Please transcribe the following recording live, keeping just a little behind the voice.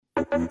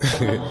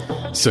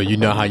So you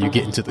know how you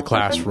get into the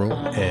classroom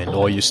and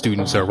all your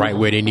students are right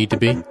where they need to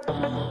be.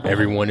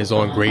 Everyone is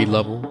on grade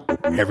level.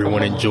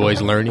 Everyone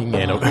enjoys learning.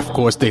 And of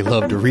course, they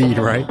love to read,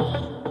 right?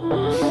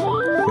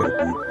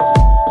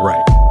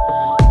 Right.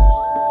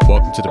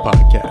 Welcome to the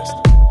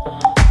podcast.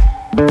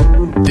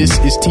 This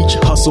is Teach,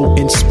 Hustle,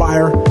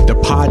 Inspire, the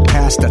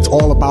podcast that's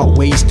all about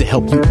ways to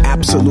help you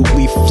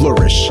absolutely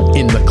flourish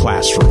in the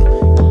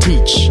classroom.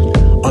 Teach,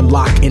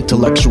 unlock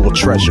intellectual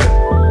treasure.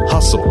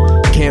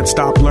 Hustle, can't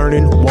stop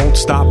learning, won't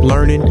stop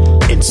learning.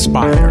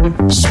 Inspire,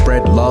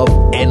 spread love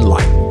and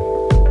light.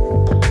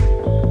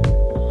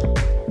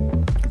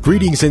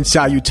 Greetings and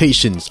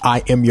salutations.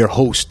 I am your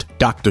host,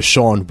 Dr.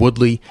 Sean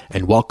Woodley,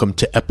 and welcome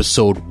to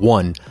episode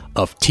 1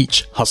 of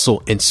Teach,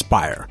 Hustle,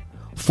 Inspire.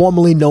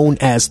 Formerly known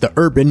as the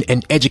Urban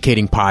and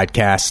Educating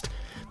Podcast,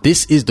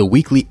 this is the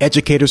weekly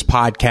educators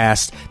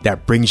podcast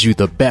that brings you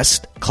the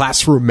best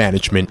classroom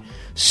management,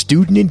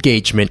 student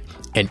engagement,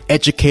 and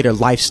educator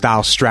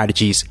lifestyle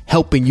strategies,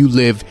 helping you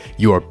live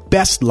your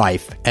best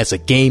life as a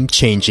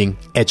game-changing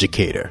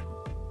educator.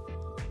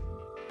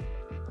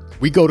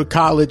 We go to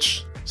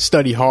college,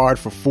 study hard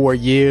for 4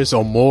 years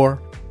or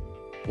more,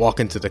 walk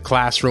into the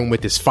classroom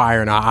with this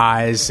fire in our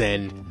eyes,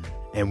 and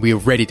we're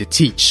ready to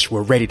teach.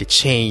 We're ready to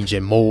change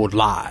and mold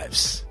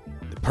lives.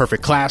 The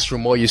perfect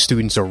classroom, all your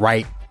students are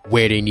right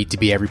where they need to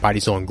be.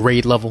 Everybody's on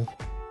grade level.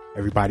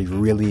 Everybody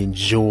really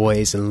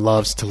enjoys and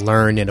loves to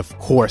learn. And of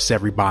course,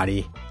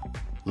 everybody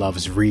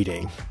loves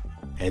reading.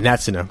 And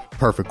that's in a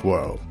perfect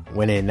world.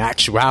 When in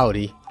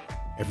actuality,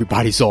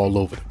 everybody's all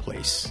over the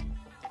place.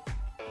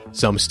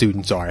 Some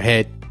students are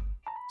ahead.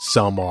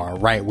 Some are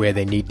right where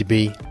they need to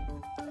be.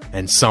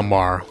 And some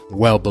are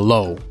well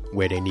below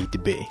where they need to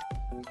be.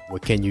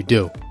 What can you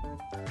do?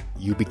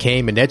 You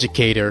became an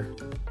educator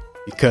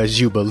because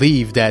you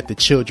believe that the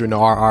children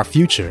are our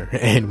future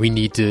and we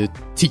need to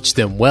teach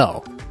them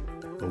well.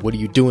 But what do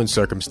you do in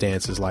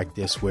circumstances like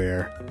this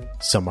where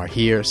some are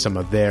here, some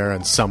are there,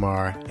 and some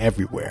are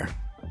everywhere?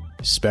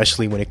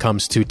 Especially when it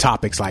comes to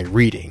topics like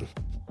reading.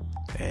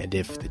 And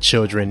if the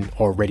children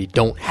already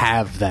don't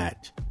have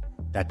that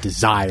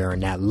desire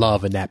and that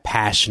love and that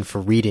passion for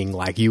reading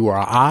like you or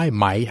I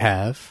might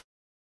have,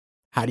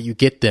 how do you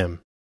get them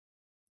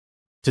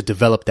to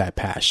develop that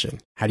passion?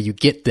 How do you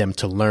get them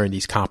to learn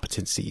these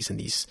competencies and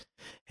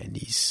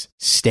these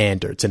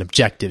standards and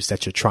objectives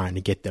that you're trying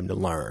to get them to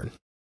learn?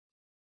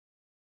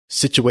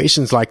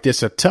 Situations like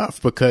this are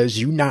tough because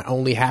you not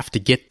only have to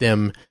get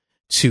them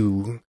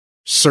to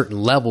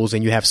certain levels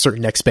and you have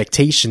certain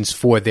expectations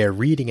for their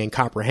reading and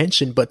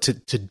comprehension, but to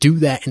do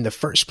that in the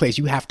first place,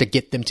 you have to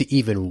get them to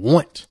even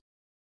want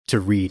to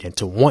read and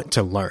to want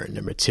to learn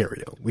the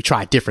material. We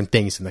try different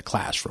things in the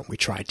classroom. We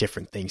try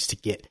different things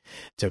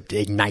to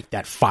ignite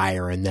that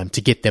fire in them,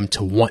 to get them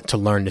to want to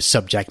learn the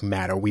subject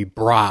matter. We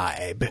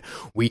bribe,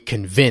 we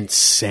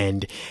convince,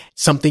 and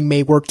something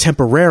may work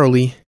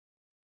temporarily,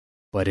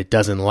 but it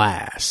doesn't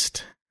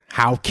last.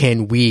 How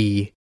can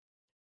we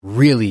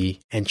really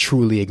and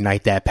truly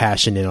ignite that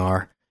passion in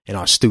our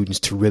students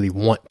to really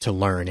want to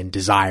learn and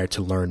desire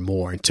to learn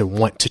more and to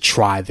want to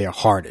try their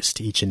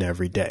hardest each and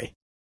every day?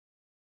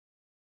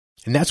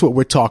 And that's what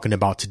we're talking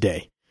about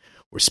today.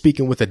 We're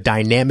speaking with a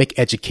dynamic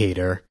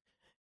educator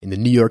in the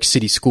New York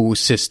City school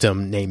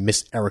system named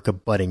Miss Erica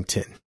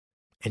Buddington.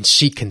 And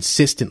she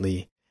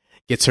consistently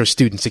gets her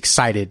students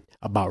excited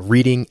about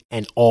reading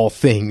and all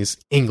things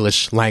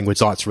English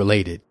language arts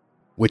related,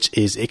 which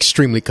is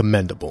extremely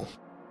commendable.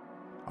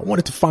 I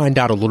wanted to find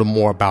out a little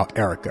more about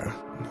Erica,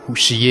 who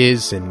she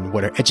is and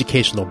what her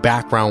educational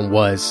background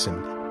was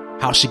and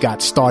how she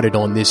got started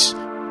on this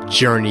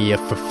journey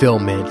of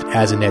fulfillment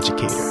as an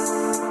educator.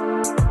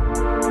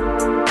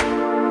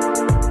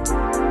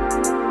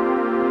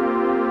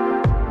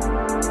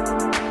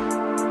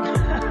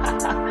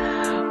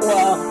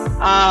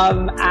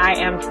 I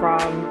am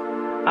from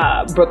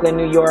Brooklyn,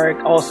 New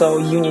York, also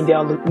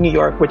Uniondale, New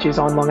York, which is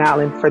on Long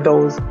Island. For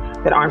those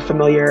that aren't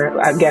familiar,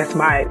 I guess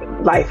my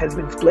life has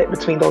been split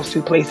between those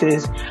two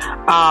places.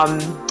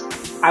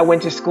 I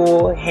went to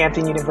school,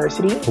 Hampton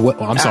University.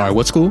 I'm sorry,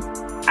 what school?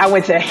 I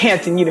went to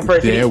Hampton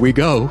University. There we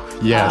go.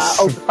 Yes.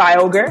 Phi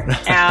Ogre.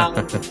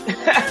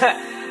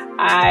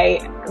 I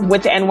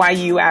went to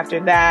NYU after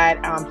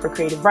that for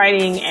creative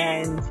writing,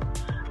 and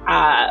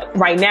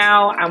right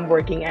now I'm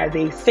working as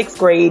a 6th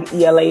grade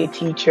ELA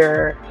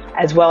teacher,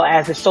 as well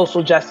as a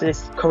social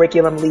justice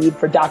curriculum lead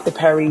for Dr.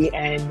 Perry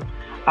and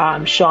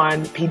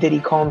Sean P. Diddy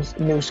Combs'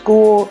 new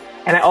school.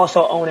 And I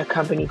also own a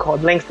company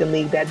called Langston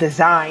League that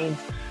designs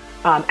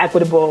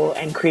equitable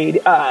and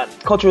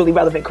culturally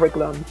relevant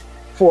curriculum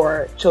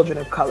for children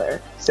of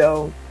color.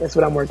 So that's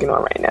what I'm working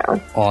on right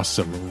now.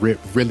 Awesome.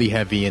 Really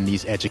heavy in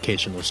these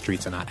educational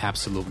streets, and I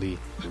absolutely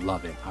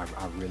love it. I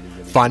really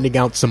Finding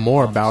out some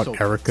more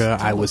about Erica,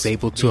 I was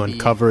able to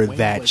uncover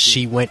that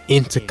she went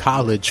into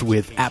college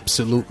with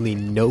absolutely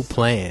no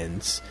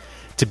plans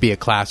to be a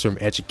classroom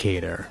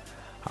educator.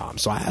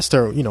 So I asked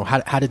her,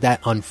 how did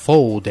that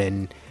unfold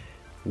and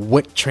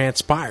what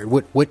transpired?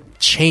 What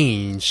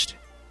changed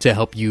to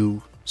help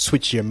you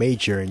switch your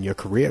major and your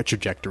career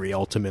trajectory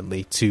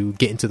ultimately to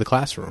get into the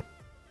classroom?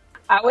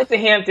 I went to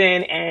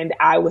Hampton, and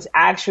I was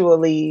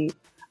actually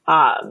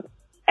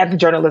at the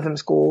journalism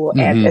school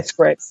at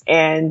Scripps.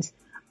 And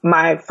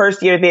my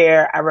first year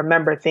there, I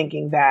remember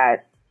thinking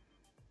that,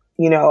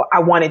 I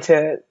wanted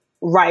to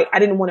write. I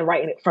didn't want to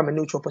write it from a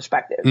neutral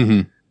perspective.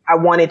 I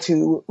wanted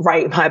to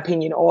write my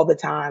opinion all the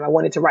time. I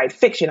wanted to write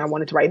fiction. I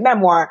wanted to write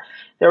memoir.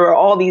 There were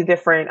all these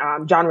different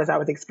genres I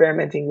was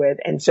experimenting with.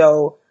 And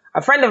so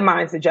a friend of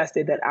mine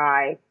suggested that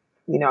I,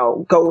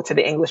 go to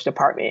the English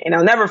department. And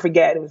I'll never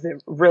forget, it was a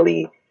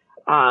really,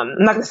 I'm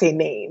not going to say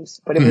names,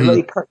 but it was a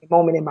really pertinent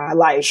moment in my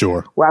life.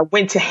 Sure. Where I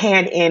went to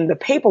hand in the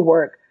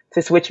paperwork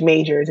to switch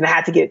majors, and I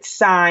had to get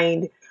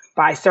signed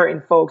by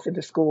certain folks at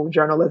the School of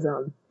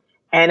Journalism.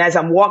 And as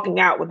I'm walking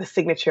out with the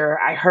signature,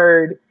 I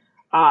heard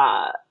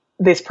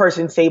this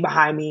person say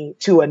behind me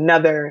to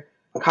another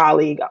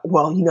colleague,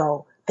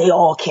 well, they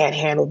all can't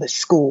handle the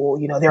school.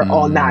 They're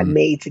all not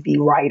made to be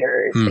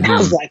writers. And I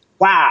was like,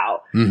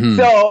 wow.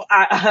 So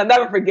I'll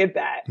never forget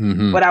that.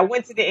 But I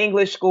went to the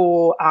English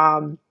school.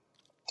 I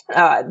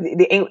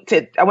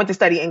went to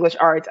study English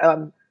arts.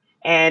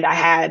 And I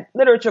had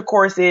literature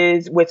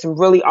courses with some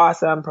really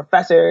awesome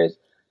professors,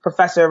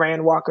 Professor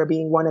Rand Walker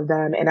being one of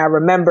them. And I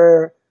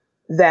remember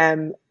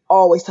them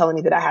always telling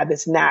me that I had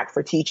this knack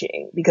for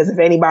teaching, because if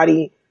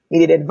anybody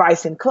needed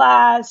advice in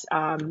class,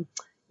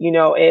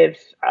 if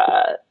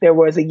there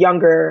was a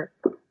younger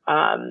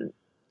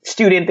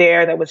student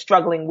there that was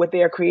struggling with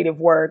their creative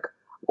work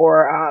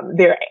or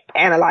their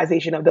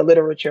analyzation of the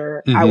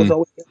literature, I was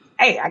always,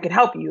 hey, I can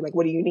help you. Like,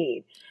 what do you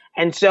need?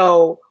 And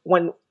so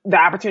when the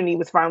opportunity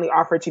was finally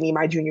offered to me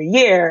my junior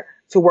year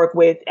to work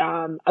with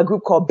a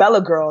group called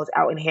Bella Girls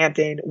out in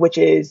Hampton, which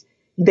is,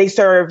 they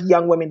serve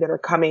young women that are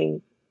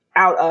coming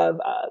out of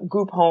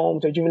group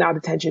homes or juvenile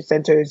detention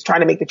centers,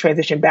 trying to make the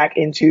transition back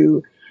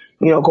into,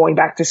 going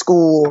back to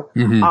school.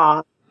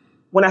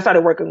 When I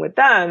started working with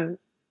them,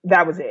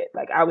 that was it.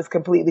 Like, I was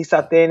completely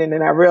sucked in. And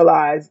then I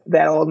realized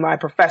that all of my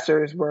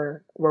professors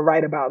were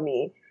right about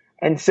me.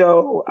 And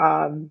so,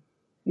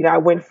 I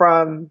went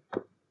from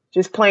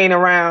just playing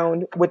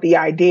around with the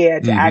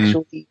idea to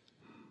actually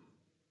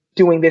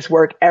doing this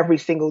work every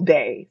single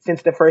day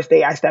since the first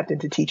day I stepped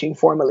into teaching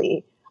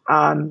formally.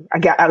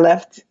 I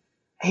left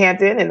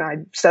Hampton and I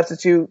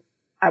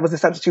was a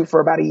substitute for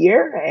about a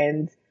year.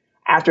 And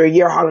after a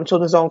year, Harlem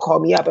Children's Zone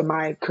called me up, and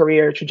my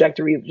career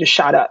trajectory just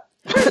shot up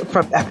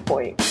from that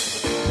point.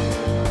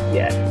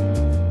 Yeah.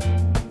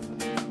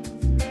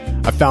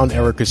 I found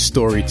Erica's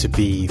story to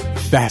be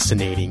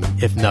fascinating,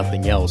 if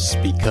nothing else,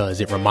 because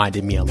it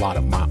reminded me a lot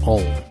of my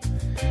own.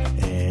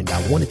 And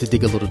I wanted to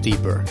dig a little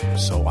deeper.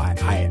 So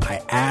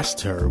I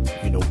asked her,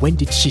 when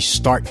did she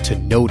start to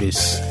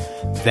notice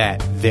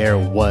that there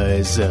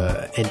was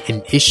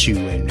an issue,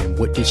 and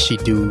what did she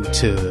do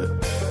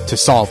to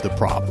solve the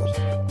problem?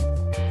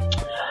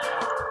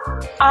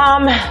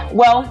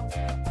 Well,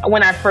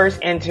 when I first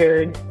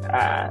entered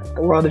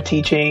the world of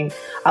teaching,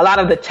 a lot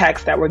of the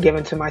texts that were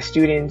given to my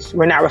students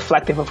were not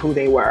reflective of who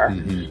they were.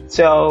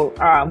 So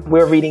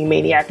we're reading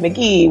Maniac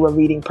McGee, we're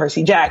reading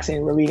Percy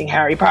Jackson, we're reading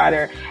Harry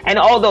Potter. And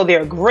although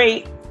they're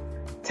great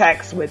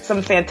texts with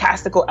some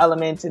fantastical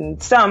elements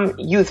and some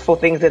youthful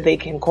things that they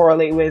can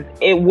correlate with,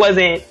 it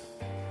wasn't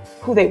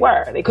who they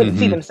were. They couldn't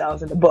see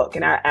themselves in the book.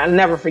 And I'll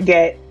never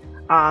forget,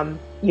 my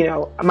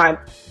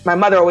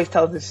mother always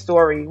tells this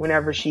story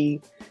whenever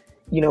she,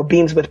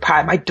 beams with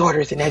pride. My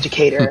daughter's an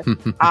educator,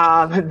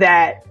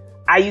 that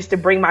I used to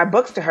bring my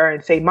books to her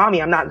and say,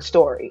 Mommy, I'm not in the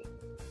story.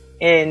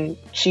 And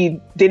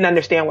she didn't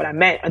understand what I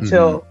meant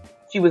until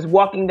she was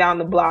walking down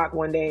the block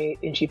one day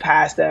and she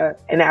passed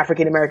an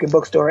African-American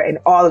bookstore, and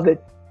all of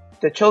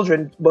the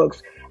children's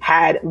books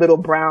had little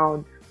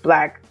brown,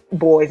 black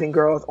boys and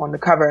girls on the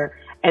cover.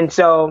 And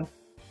so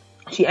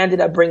she ended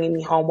up bringing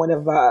me home one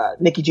of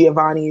Nikki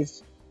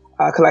Giovanni's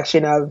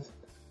collection of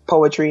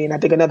poetry, and I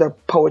think another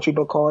poetry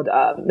book called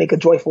Make a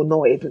Joyful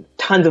Noise, with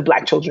tons of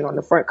black children on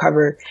the front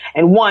cover.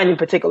 And one in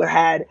particular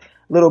had a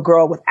little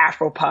girl with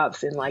Afro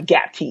puffs and like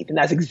gap teeth. And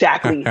that's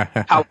exactly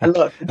how I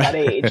looked at that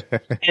age.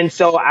 And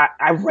so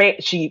I ran,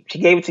 she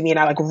gave it to me, and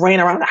I like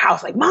ran around the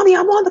house like, Mommy,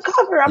 I'm on the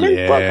cover. I'm in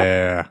the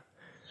book.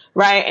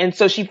 Right. And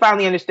so she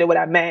finally understood what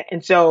I meant.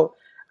 And so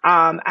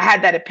I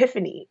had that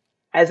epiphany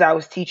as I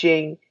was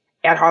teaching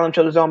at Harlem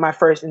Children's Zone my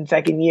first and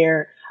second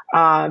year.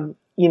 I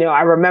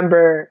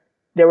remember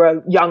there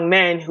were young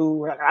men who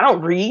were like, I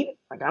don't read.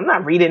 Like, I'm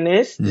not reading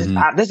this. This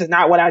is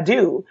not what I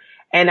do.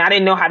 And I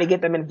didn't know how to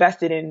get them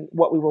invested in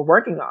what we were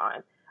working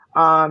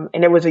on.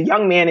 And there was a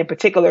young man in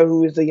particular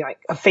who was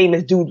a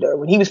famous doodler.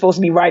 When he was supposed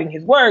to be writing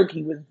his work,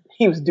 he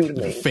was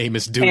doodling.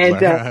 Famous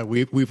doodler. And,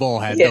 we've all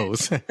had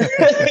those. And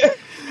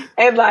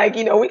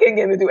we couldn't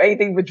get him to do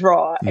anything but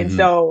draw. And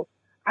so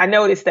I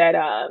noticed that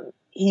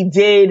he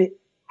did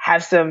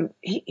have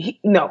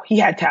he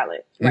had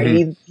talent.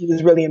 Right? He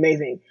was really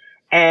amazing.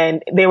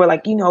 And they were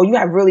like, you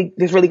have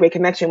this really great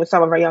connection with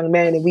some of our young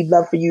men, and we'd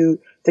love for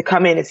you to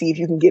come in and see if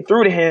you can get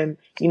through to him,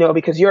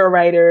 because you're a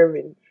writer,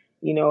 and,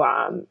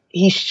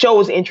 he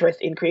shows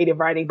interest in creative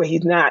writing, but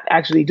he's not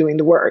actually doing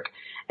the work.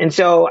 And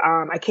so,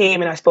 I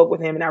came and I spoke with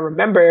him, and I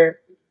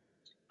remember,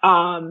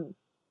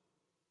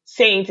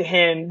 saying to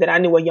him that I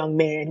knew a young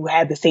man who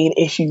had the same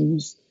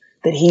issues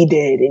that he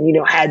did, and, you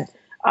know,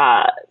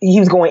 he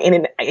was going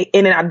in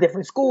and out of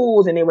different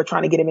schools, and they were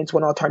trying to get him into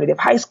an alternative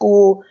high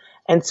school.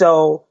 And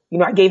so, you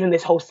know, I gave him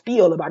this whole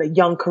spiel about a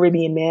young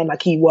Caribbean man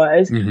like he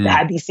was that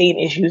had these same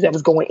issues, that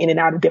was going in and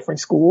out of different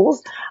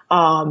schools.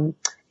 And,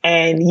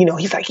 you know,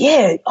 he's like,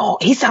 yeah, oh,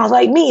 he sounds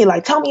like me.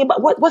 Like, tell me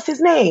about what's his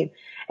name?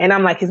 And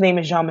I'm like, his name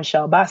is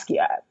Jean-Michel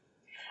Basquiat.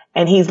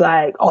 And he's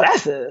like, oh,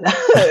 that's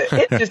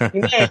a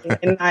interesting name.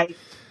 And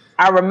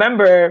I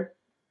remember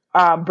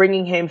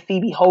bringing him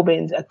Phoebe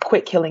Hoban's A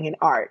Quick Killing in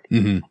Art.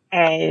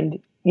 And,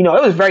 you know,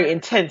 it was very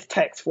intense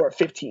text for a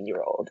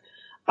 15-year-old.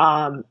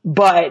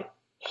 But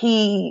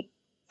he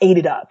ate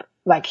it up.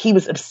 Like, he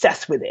was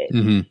obsessed with it.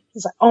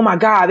 He's like, oh my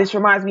God, this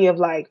reminds me of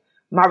like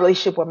my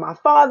relationship with my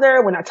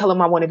father when I tell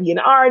him I want to be an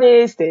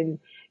artist. And,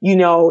 you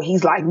know,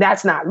 he's like,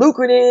 that's not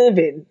lucrative.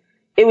 And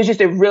it was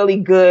just a really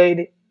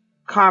good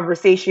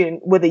conversation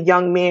with a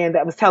young man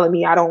that was telling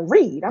me I don't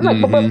read. I'm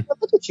like,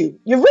 but look at you,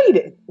 you're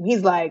reading. And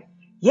he's like,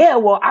 yeah,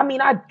 well, I mean,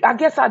 I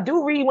guess I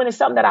do read when it's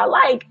something that I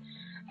like.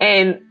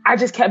 And I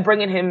just kept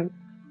bringing him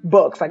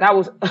books. Like, I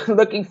was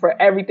looking for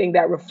everything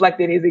that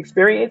reflected his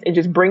experience and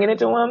just bringing it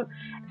to him.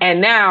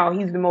 And now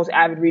he's the most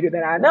avid reader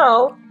that I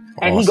know.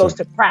 And he goes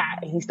to Pratt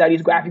and he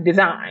studies graphic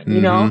design, you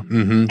know?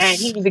 And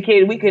he was a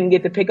kid we couldn't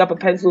get to pick up a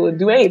pencil and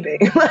do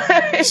anything.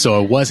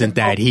 So it wasn't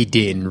that he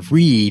didn't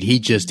read, he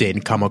just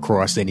didn't come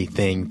across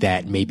anything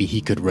that maybe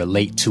he could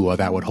relate to or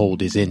that would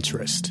hold his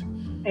interest.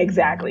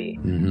 Exactly.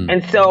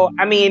 And so,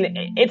 I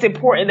mean, it's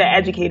important that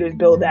educators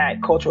build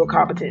that cultural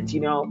competence,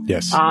 you know?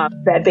 Yes.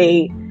 That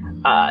they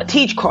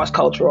teach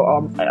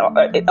cross-cultural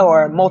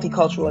or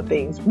multicultural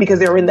things because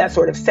they're in that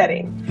sort of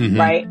setting,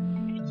 right?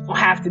 You don't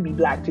have to be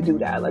Black to do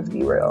that. Let's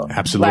be real.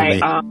 Absolutely.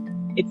 Like,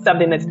 it's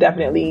something that's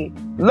definitely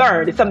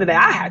learned. It's something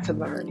that I had to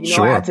learn. You know,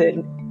 Sure. I had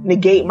to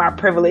negate my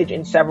privilege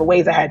in several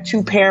ways. I had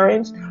two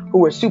parents who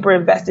were super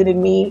invested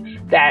in me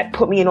that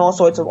put me in all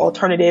sorts of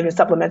alternative and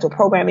supplemental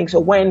programming. So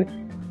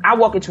when I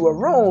walk into a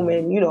room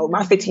and, you know,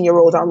 my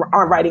 15-year-olds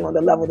aren't writing on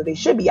the level that they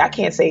should be, I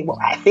can't say, well,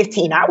 at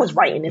 15, I was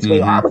writing this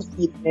way or I was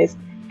reading this,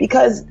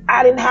 because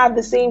I didn't have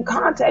the same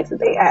context that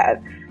they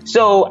had.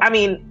 So, I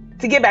mean,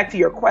 to get back to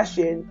your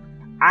question,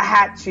 I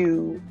had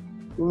to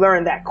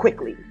learn that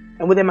quickly.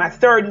 And within my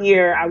third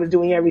year, I was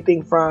doing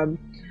everything from,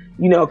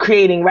 you know,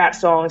 creating rap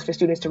songs for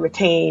students to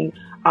retain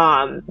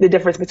the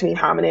difference between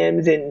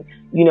homonyms and,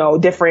 you know,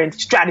 different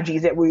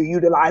strategies that we were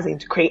utilizing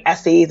to create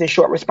essays and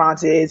short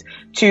responses,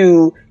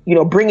 to, you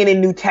know, bringing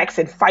in new texts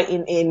and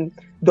fighting in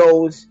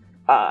those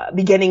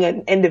beginning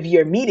and end of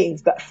year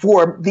meetings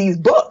for these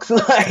books.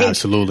 Like,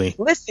 absolutely.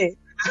 Listen,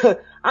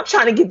 I'm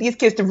trying to get these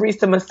kids to read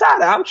some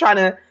Masada. I'm trying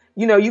to,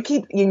 you know, you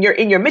keep in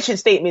your mission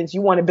statements,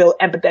 you want to build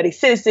empathetic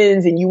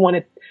citizens and you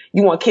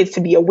want kids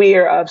to be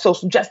aware of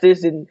social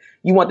justice and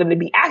you want them to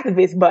be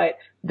activists, but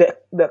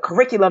the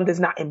curriculum does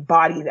not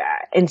embody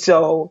that. And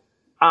so,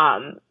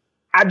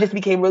 I just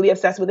became really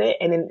obsessed with it.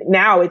 And then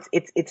now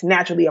it's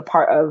naturally a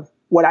part of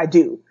what I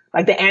do.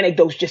 Like, the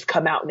anecdotes just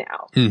come out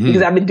now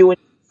because I've been doing it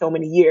for so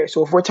many years.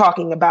 So if we're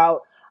talking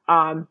about,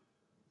 some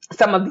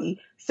of the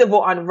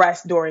civil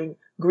unrest during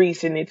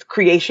Greece and its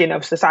creation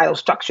of societal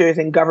structures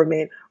and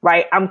government,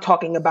 right? I'm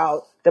talking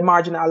about the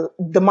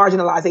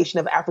marginalization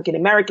of African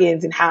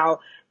Americans and how,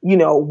 you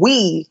know,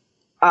 we,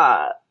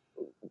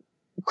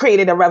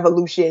 created a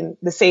revolution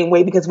the same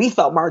way because we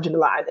felt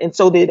marginalized. And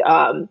so did,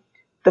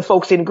 the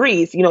folks in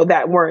Greece, you know,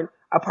 that weren't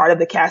a part of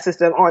the caste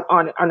system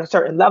on a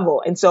certain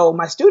level. And so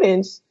my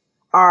students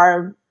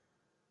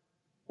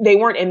they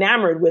weren't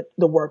enamored with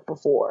the work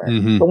before,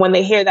 but when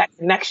they hear that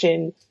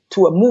connection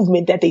to a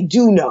movement that they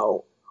do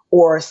know,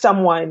 or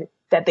someone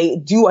that they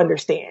do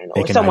understand,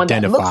 or someone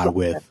that looks like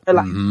with them, they're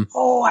like,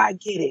 oh, I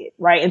get it.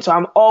 Right. And so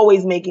I'm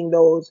always making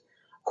those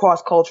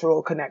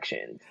cross-cultural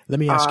connections. Let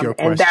me ask you a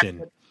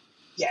question.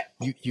 Yeah.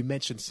 You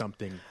mentioned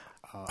something.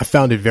 I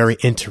found it very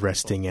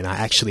interesting, and I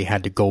actually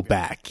had to go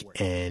back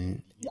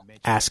and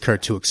ask her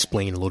to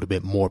explain a little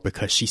bit more,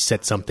 because she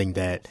said something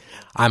that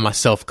I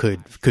myself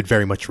could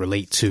very much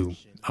relate to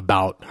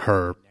about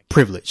her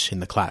privilege in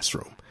the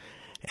classroom,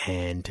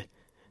 and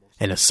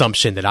an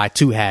assumption that I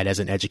too had as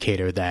an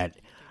educator that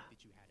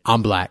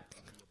I'm Black,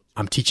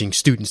 I'm teaching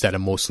students that are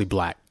mostly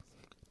Black.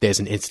 There's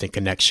an instant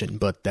connection,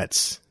 but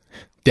that's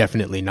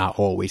definitely not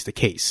always the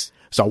case.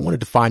 So I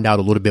wanted to find out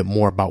a little bit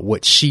more about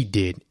what she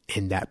did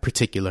in that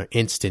particular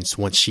instance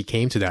once she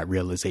came to that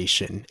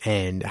realization,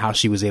 and how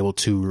she was able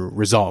to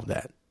resolve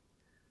that.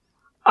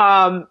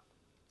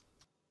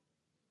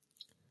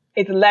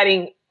 It's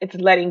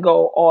letting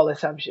go all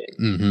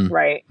assumptions,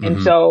 right?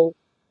 And so,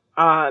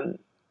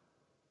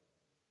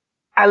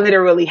 I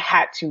literally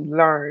had to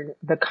learn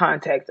the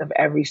context of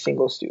every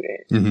single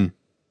student,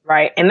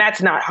 right? And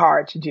that's not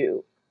hard to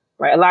do,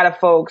 right? A lot of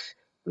folks,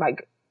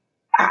 like,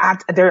 I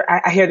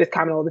hear this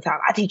comment all the time.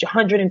 I teach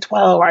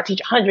 112 or I teach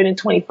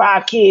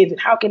 125 kids, and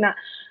how can I?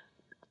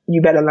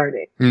 You better learn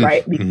it,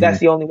 right? Because that's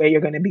the only way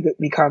you're going to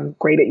become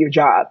great at your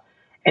job.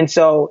 And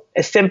so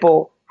a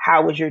simple,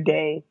 how was your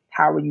day?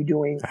 How are you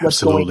doing? What's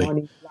Absolutely. going on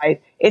in your life?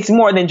 It's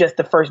more than just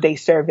the first day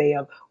survey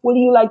of what do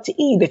you like to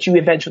eat that you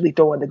eventually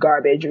throw in the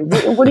garbage, or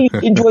what do you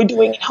enjoy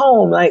doing at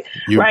home? Like,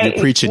 You're right?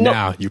 preaching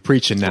now. You're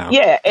preaching now.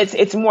 Yeah,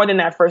 it's more than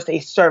that first day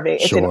survey.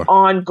 It's an Sure.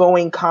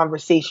 ongoing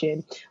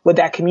conversation with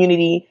that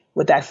community,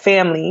 with that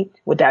family,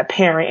 with that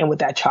parent, and with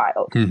that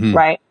child,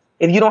 right?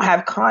 If you don't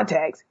have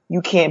context,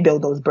 you can't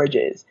build those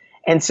bridges.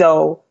 And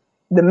so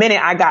the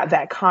minute I got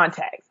that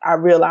context, I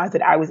realized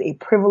that I was a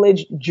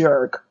privileged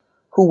jerk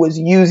who was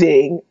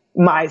using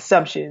my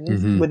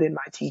assumptions within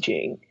my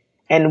teaching.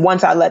 And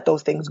once I let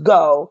those things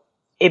go,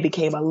 it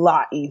became a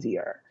lot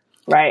easier,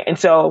 right? And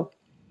so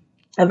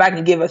if I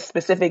can give a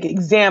specific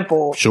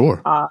example,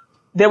 Sure.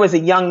 There was a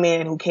young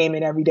man who came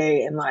in every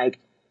day and like,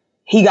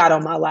 he got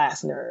on my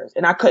last nerves,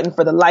 and I couldn't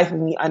for the life of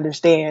me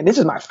understand. This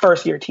is my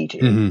first year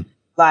teaching,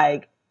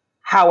 like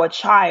how a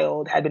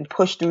child had been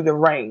pushed through the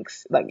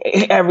ranks, like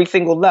every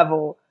single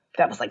level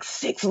that was like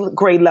 6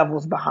 grade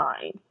levels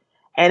behind.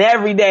 And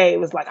every day it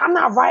was like, I'm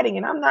not writing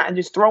and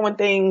just throwing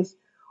things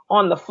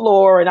on the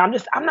floor, and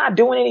I'm not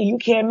doing it. You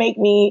can't make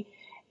me.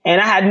 And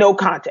I had no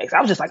context.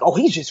 I was just like, oh,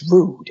 he's just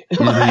rude.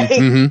 Like,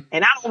 and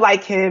I don't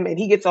like him, and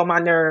he gets on my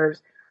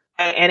nerves.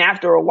 And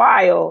after a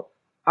while,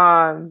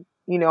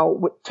 you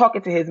know,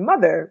 talking to his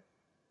mother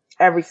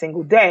every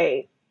single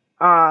day,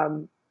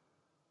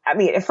 I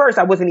mean, at first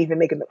I was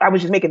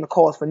just making the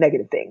calls for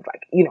negative things.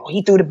 Like, you know,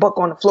 he threw the book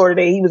on the floor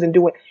today. He wasn't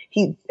doing,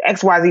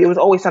 XYZ. It was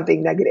always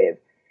something negative.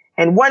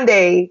 And one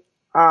day,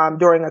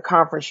 during a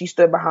conference, she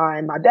stood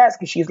behind my desk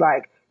and she's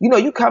like, you know,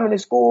 you come into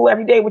school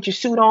every day with your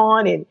suit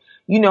on, and,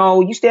 you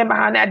know, you stand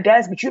behind that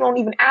desk, but you don't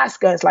even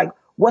ask us like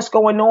what's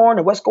going on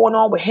or what's going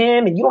on with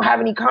him. And you don't have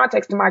any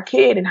context to my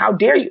kid, and how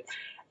dare you?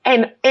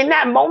 And in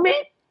that moment,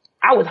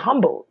 I was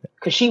humbled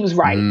because she was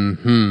right.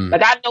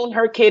 Like, I'd known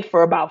her kid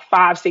for about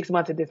 5-6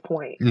 months at this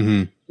point.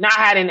 Now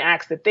I hadn't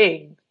asked a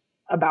thing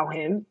about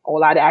him.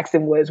 All I'd asked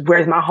him was,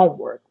 where's my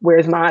homework?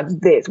 Where's my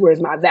this? Where's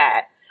my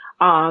that?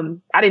 I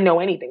didn't know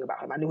anything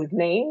about him. I knew his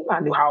name. I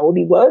knew how old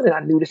he was, and I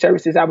knew the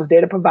services I was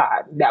there to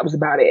provide. That was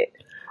about it.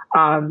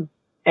 And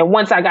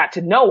once I got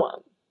to know him,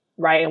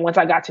 right, and once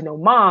I got to know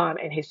Mom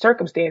and his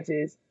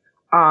circumstances,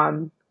 I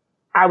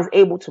was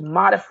able to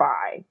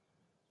modify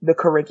the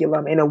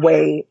curriculum in a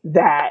way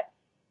that,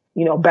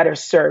 you know, better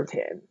served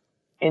him.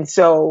 And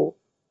so,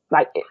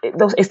 like,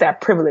 it's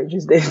that privilege,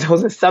 it's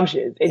those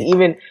assumptions. And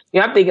even, you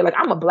know, I'm thinking, like,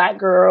 I'm a Black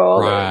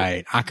girl.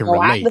 Right. I can I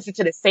relate. listen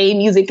to the same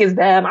music as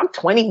them. I'm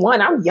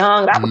 21. I'm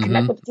young. I would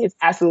connect with the kids.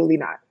 Absolutely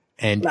not.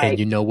 And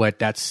you know what?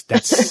 That's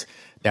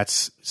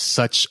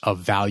such a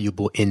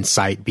valuable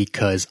insight,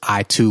 because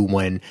I too,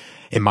 when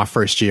in my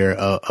first year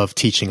of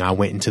teaching, I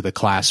went into the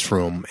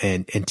classroom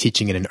and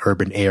teaching in an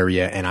urban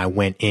area. And I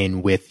went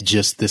in with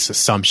just this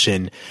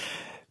assumption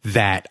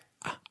that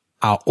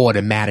I'll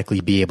automatically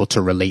be able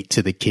to relate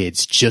to the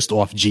kids just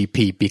off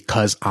GP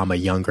because I'm a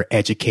younger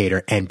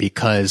educator, and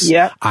because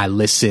I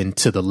listen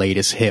to the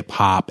latest hip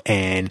hop,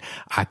 and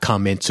I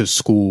come into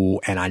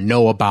school and I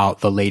know about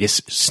the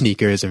latest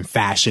sneakers and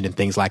fashion and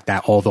things like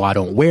that. Although I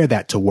don't wear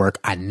that to work,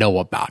 I know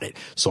about it.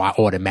 So I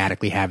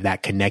automatically have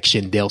that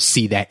connection. They'll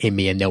see that in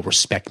me and they'll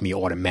respect me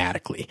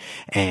automatically.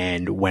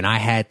 And when I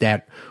had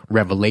that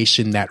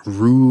revelation, that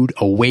rude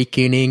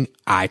awakening,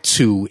 I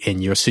too,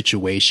 in your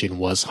situation,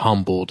 was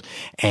humbled,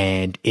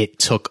 and it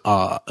took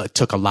a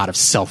lot of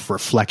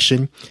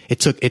self-reflection. It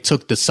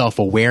took the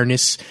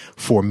self-awareness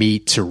for me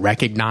to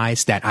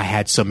recognize that I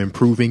had some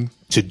improving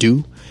to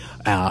do,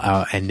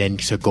 and then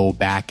to go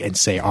back and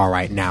say, all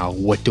right, now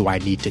what do I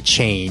need to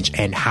change,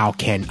 and how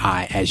can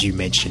I, as you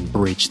mentioned,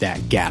 bridge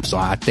that gap? So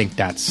I think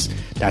that's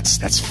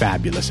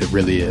fabulous. It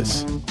really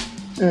is.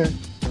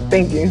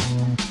 Thank you.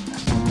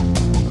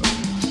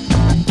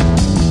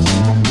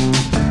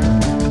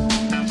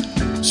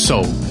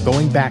 So,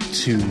 going back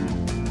to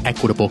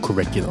equitable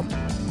curriculum,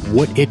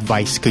 what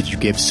advice could you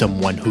give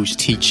someone who's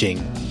teaching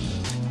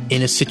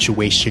in a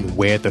situation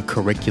where the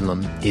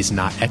curriculum is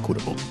not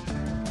equitable?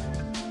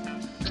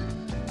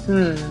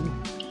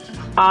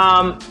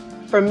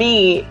 For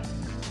me,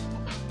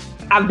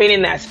 I've been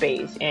in that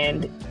space,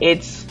 and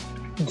it's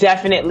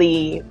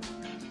definitely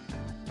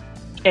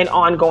an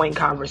ongoing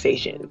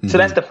conversation. So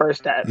that's the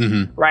first step,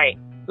 right?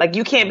 Like,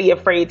 you can't be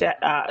afraid to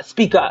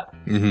speak up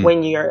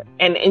when you're,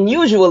 and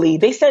usually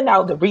they send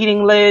out the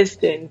reading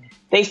list, and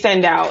they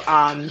send out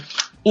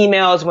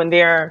emails when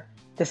they're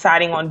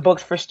deciding on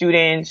books for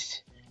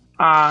students.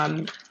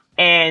 And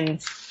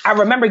I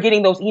remember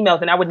getting those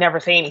emails, and I would never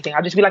say anything.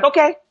 I'd just be like,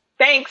 okay,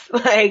 thanks.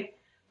 Like,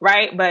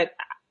 right. But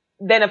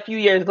then a few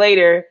years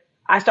later,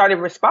 I started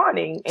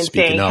responding and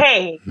saying,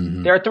 hey,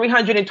 there are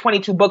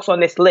 322 books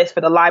on this list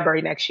for the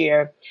library next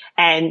year,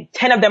 and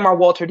 10 of them are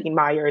Walter Dean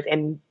Myers,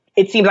 and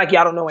it seems like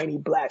y'all don't know any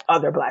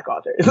other black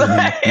authors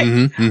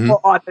or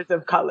authors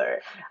of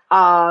color.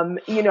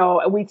 You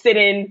know, we sit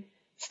in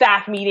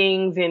staff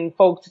meetings, and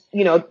folks,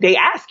 you know, they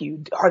ask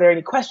you, are there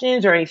any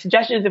questions or any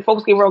suggestions? And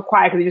folks get real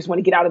quiet because they just want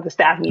to get out of the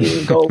staff meeting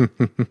and go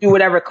do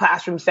whatever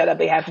classroom setup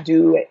they have to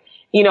do.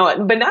 You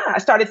know, but now I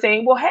started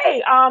saying, well,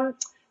 hey,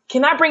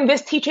 can I bring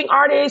this teaching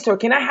artist, or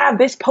can I have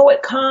this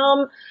poet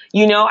come?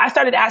 I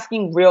started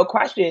asking real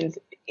questions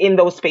in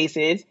those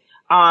spaces.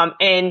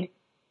 And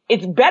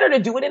it's better to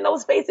do it in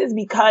those spaces,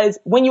 because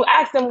when you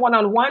ask them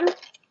one-on-one,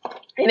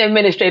 an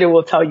administrator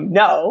will tell you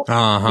no.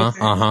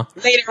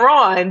 Later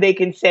on, they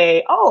can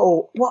say,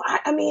 oh, well,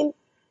 I mean,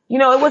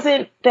 it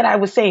wasn't that I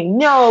was saying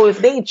no, if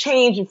they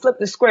change and flip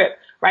the script,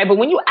 right? But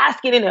when you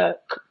ask it in a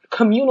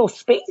communal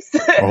space,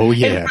 oh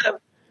yeah, in front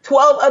of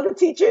 12 other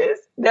teachers,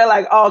 they're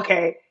like, oh,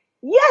 okay,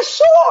 yeah,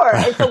 sure.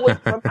 And so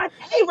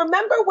hey,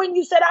 remember when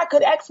you said I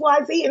could X, Y,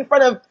 Z in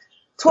front of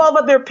 12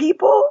 other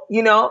people?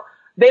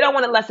 They don't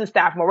want to lessen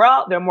staff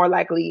morale. They're more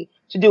likely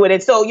to do it.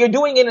 And so you're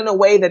doing it in a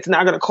way that's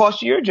not going to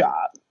cost you your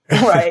job,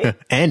 right?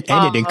 and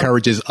it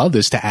encourages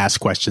others to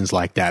ask questions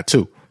like that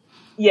too.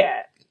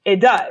 Yeah, it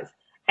does.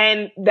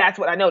 And that's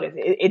what I noticed.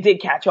 It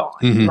did catch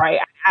on, right?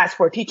 I asked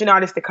for a teaching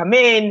artist to come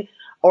in,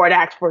 or I'd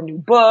ask for a new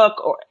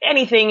book or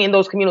anything in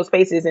those communal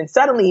spaces. And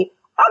suddenly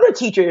other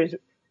teachers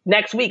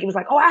next week, it was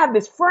like, oh, I have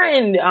this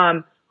friend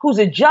who's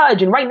a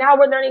judge, and right now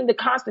we're learning the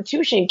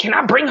Constitution. Can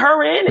I bring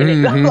her in?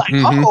 And I'm like,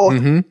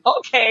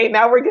 okay,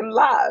 now we're getting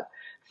live.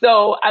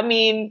 So, I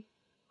mean,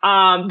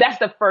 that's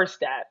the first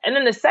step. And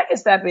then the second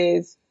step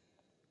is,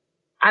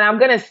 and I'm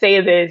going to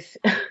say this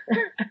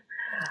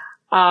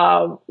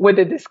with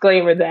a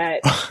disclaimer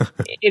that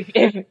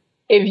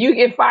if you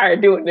get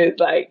fired doing this,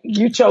 like,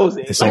 you chose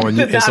it. It's on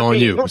you. It's on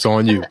you. It's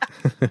on you.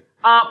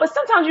 But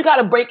sometimes you got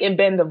to break and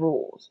bend the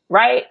rules,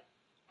 right?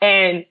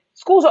 And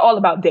schools are all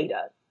about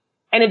data.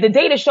 And if the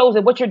data shows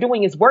that what you're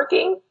doing is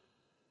working,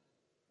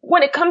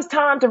 when it comes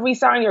time to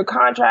re-sign your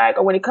contract,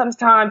 or when it comes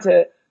time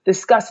to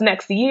discuss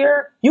next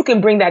year, you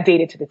can bring that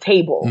data to the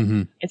table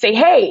and say,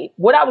 hey,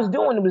 what I was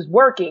doing was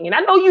working. And I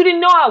know you didn't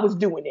know I was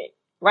doing it,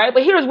 right?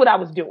 But here's what I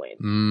was doing.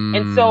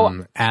 And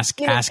so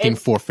asking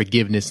for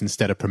forgiveness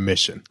instead of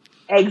permission.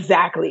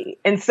 Exactly.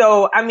 And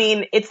so, I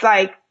mean, it's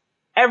like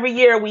every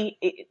year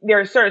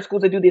there are certain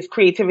schools that do this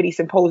creativity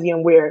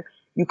symposium where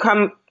you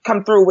come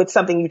through with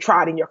something you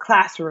tried in your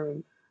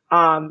classroom.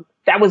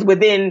 That was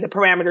within the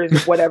parameters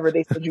of whatever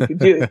they said you could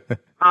do.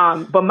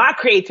 But my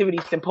creativity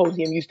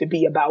symposium used to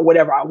be about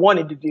whatever I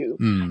wanted to do.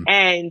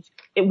 And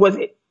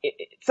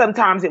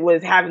sometimes it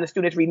was having the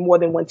students read more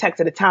than one text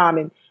at a time,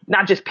 and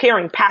not just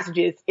pairing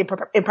passages in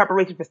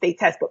preparation for state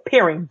tests, but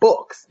pairing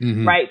books,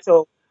 right?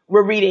 So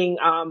we're reading,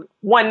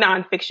 one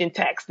nonfiction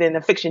text and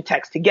a fiction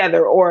text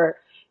together, or,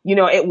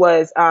 it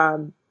was,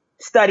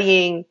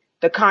 studying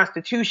the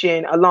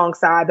Constitution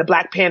alongside the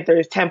Black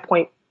Panthers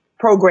 10-point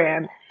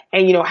program,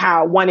 and,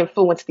 how one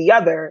influenced the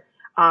other,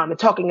 and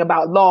talking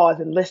about laws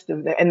and lists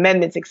of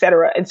amendments, et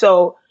cetera. And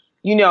so,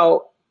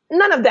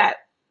 none of that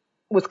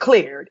was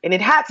cleared, and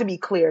it had to be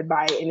cleared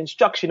by an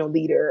instructional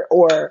leader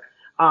or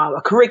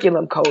a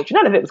curriculum coach.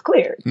 None of it was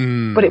cleared,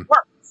 but it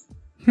works.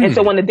 And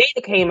so when the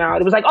data came out,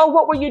 it was like, oh,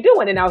 what were you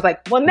doing? And I was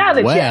like, well, now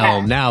that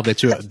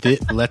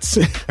let's,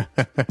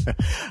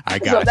 I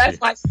got so that's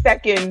my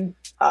second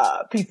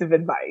piece of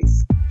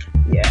advice.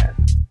 Yeah.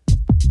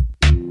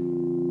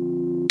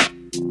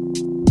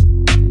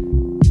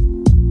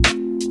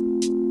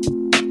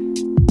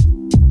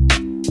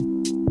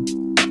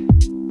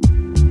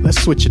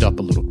 Let's switch it up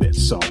a little bit.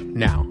 So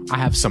now I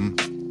have some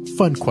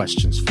fun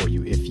questions for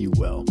you, if you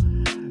will.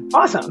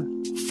 Awesome.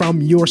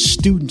 From your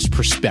students'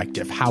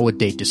 perspective, how would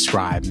they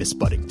describe Miss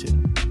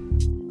Buddington?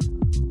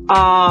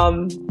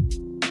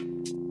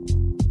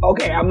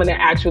 Okay, I'm going to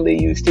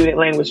actually use student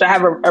language. I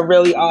have a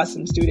really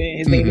awesome student.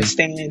 His name is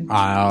Stan.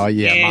 Oh,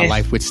 yeah, my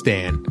life with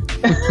Stan.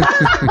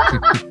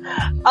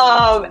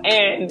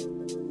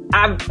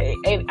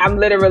 And I'm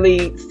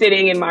literally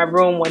sitting in my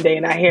room one day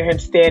and I hear him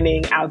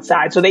standing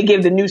outside. So they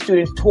give the new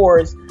students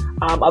tours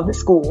of the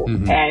school.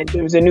 And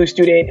there was a new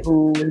student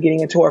who was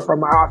getting a tour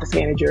from our office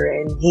manager,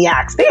 and he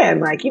asked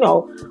Stan, like,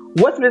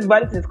 what's Miss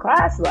Buddington's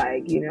class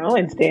like?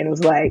 And Stan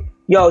was like,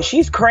 yo,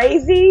 she's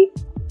crazy,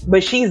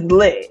 but she's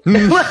lit. So,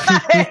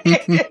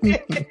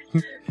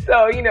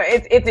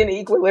 it's an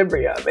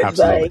equilibrium. It's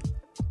Absolutely.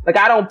 like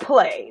I don't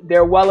play.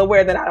 They're well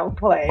aware that I don't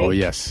play. Oh,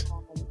 yes.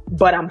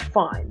 But I'm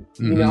fun,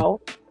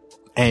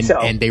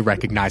 And they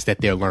recognize that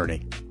they're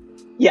learning.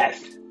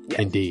 Yes.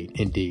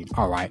 Indeed.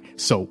 All right.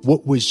 So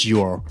what was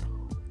your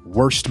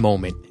worst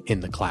moment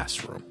in the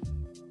classroom?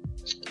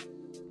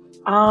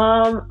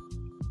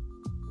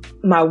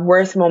 My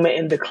worst moment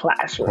in the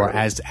classroom. Or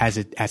as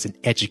an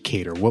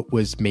educator, what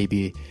was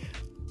maybe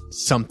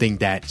something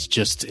that's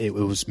just, it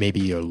was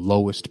maybe your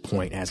lowest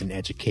point as an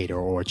educator,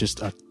 or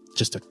just a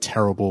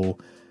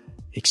terrible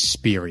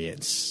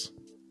experience?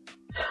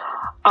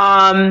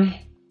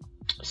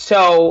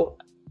 So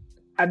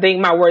I think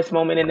my worst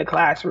moment in the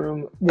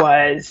classroom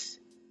was,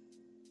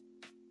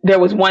 there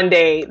was one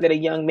day that a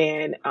young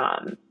man,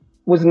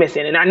 was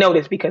missing. And I know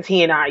this because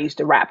he and I used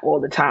to rap all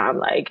the time.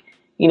 Like,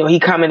 he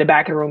come in the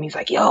back of the room. He's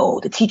like,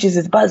 yo, the teachers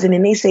is buzzing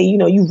and they say,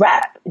 you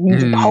rap and you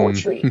do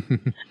poetry.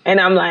 And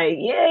I'm like,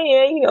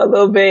 yeah, a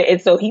little bit.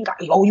 And so he's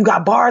like, oh, you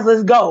got bars?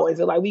 Let's go. And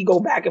so like, we go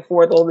back and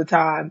forth all the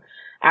time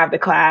after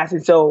class.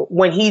 And so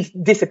when he's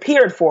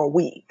disappeared for a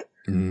week,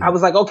 I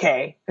was like,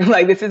 okay,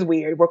 like, this is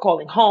weird. We're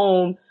calling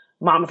home.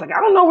 Mom was like, I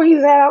don't know where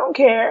he's at. I don't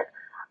care.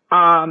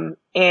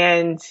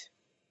 And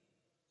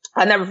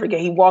I never forget,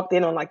 he walked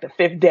in on like the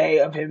 5th day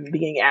of him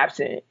being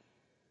absent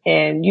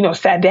and,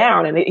 sat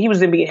down and he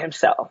was in being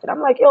himself. And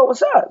I'm like, yo,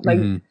 what's up? Like,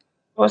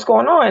 what's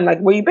going on? Like,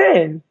 where you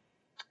been?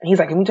 And he's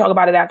like, can we talk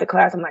about it after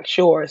class? I'm like,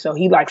 sure. So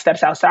he like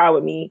steps outside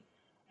with me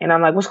and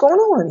I'm like, what's going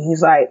on? And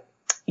he's like,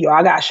 yo,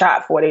 I got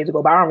shot 4 days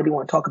ago, but I don't really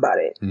want to talk about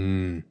it.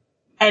 And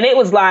it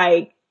was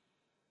like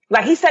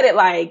he said it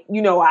like,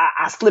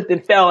 I slipped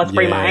and fell and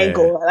sprained my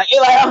ankle.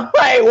 I'm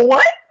like,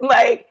 what?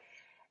 Like,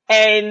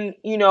 and,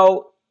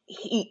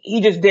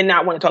 he just did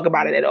not want to talk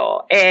about it at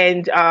all.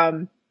 And,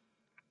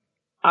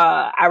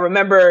 I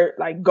remember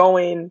like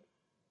going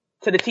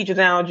to the teacher's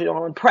lounge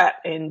on prep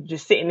and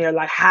just sitting there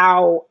like,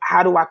 how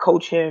do I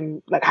coach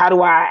him? Like, how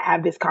do I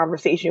have this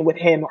conversation with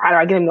him? Or how do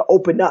I get him to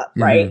open up?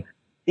 Right.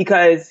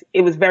 Because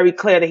it was very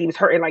clear that he was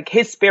hurting, like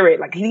his spirit,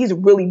 like he's a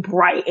really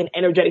bright and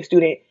energetic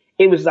student.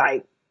 It was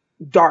like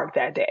dark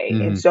that day.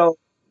 And so,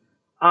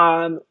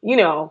 I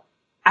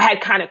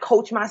had kind of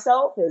coached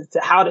myself as to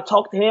how to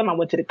talk to him. I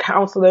went to the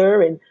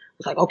counselor and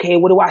was like, okay,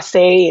 what do I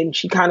say? And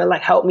she kind of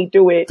like helped me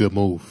through it. Good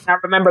move. I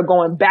remember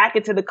going back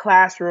into the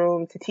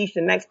classroom to teach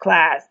the next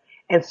class,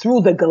 and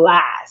through the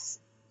glass,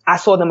 I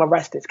saw them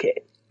arrest this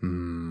kid.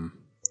 And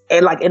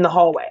like in the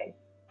hallway.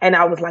 And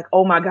I was like,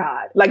 oh my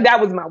God. Like that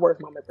was my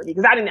worst moment for me.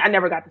 Cause I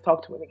never got to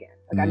talk to him again.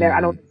 Like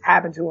I don't think it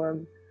happened to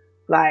him.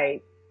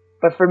 Like,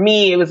 but for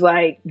me, it was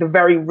like the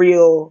very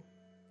real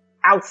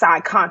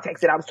outside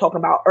context that I was talking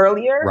about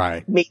earlier.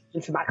 Right. Making it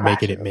into my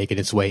classroom. Making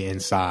its way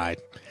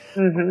inside.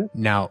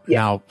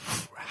 Now,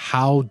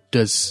 how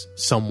does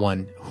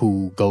someone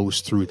who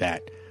goes through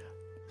that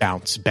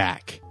bounce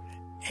back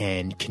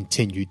and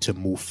continue to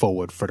move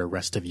forward for the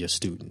rest of your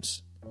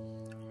students?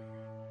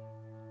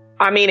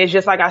 I mean, it's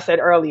just like I said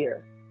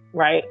earlier,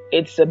 right?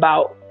 It's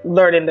about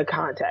learning the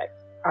context.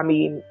 I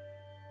mean,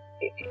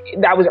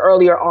 that was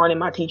earlier on in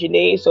my teaching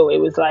days. So it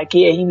was like,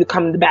 yeah, he would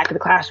come in the back of the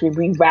classroom,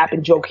 we rap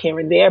and joke here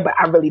and there, but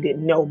I really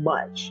didn't know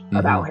much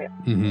about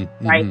him.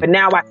 Right. But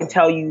now I can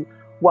tell you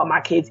what my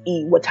kids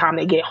eat, what time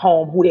they get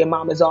home, who their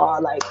mamas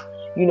are, like,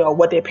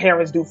 what their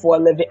parents do for a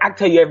living. I can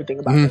tell you everything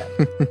about them.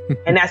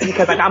 And that's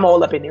because like I'm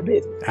all up in their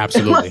business.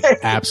 Absolutely. Like,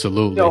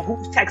 Absolutely.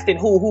 Who's texting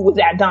who was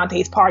at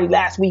Dante's party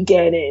last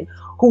weekend and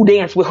who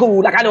danced with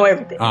who. Like I know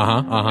everything.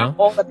 I'm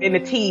all up in the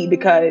tea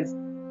because,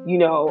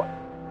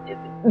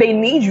 they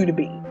need you to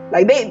be.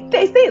 Like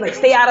they say like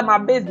stay out of my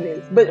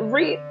business. But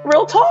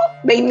real talk,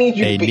 they need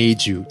you. They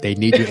need you. They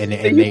need you and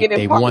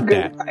they want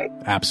that. Right?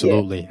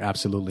 Absolutely. Yeah.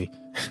 Absolutely.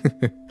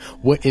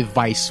 What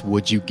advice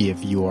would you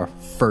give your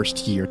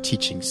first year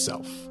teaching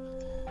self?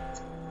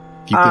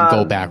 If you can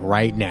go back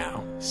right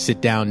now,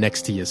 sit down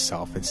next to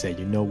yourself and say,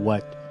 you know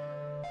what?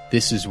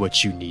 This is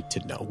what you need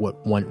to know.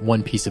 What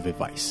one piece of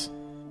advice?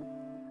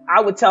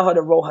 I would tell her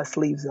to roll her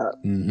sleeves up.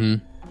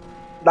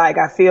 Like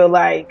I feel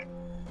like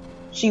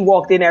she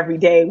walked in every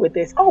day with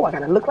this, oh, I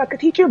gotta look like a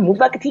teacher, move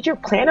like a teacher,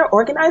 planner,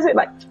 organizer.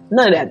 Like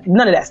none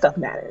of that stuff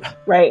matters,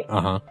 right?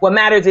 What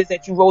matters is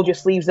that you rolled your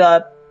sleeves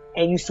up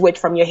and you switch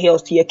from your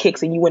heels to your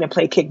kicks and you went and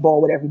play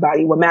kickball with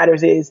everybody. What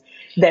matters is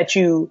that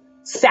you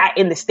sat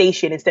in the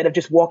station instead of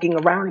just walking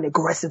around and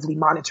aggressively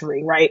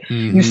monitoring, right?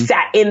 You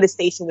sat in the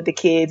station with the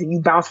kids and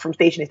you bounced from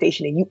station to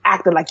station and you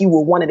acted like you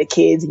were one of the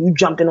kids and you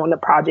jumped in on the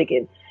project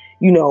and,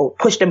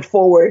 pushed them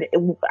forward.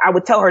 I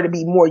would tell her to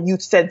be more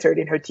youth-centered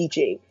in her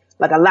teaching.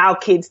 Like allow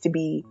kids to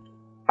be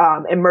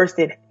immersed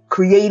in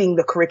creating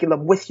the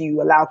curriculum with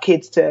you. Allow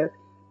kids to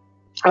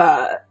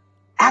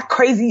act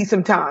crazy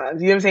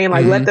sometimes. You know what I'm saying?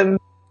 Like let them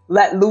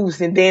let loose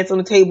and dance on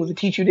the tables to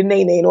teach you the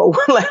nay or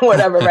like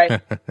whatever,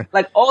 right?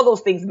 Like all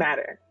those things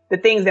matter. The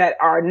things that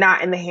are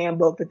not in the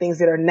handbook, the things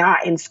that are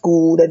not in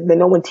school, that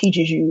no one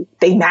teaches you,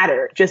 they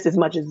matter just as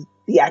much as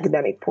the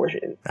academic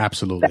portion.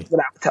 Absolutely. That's what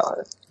I would tell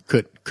her.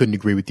 Couldn't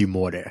agree with you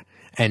more there.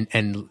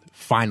 And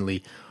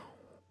finally,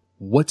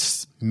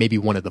 what's maybe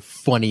one of the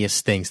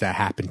funniest things that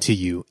happened to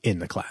you in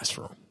the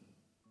classroom?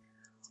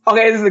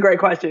 Okay, this is a great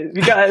question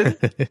because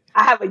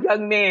I have a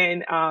young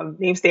man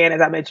named Stan,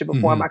 as I mentioned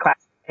before, in my class,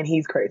 and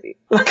he's crazy.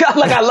 Like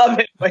I love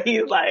him, but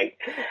he's like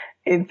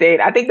insane.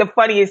 I think the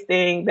funniest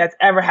thing that's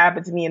ever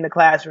happened to me in the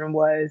classroom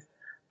was,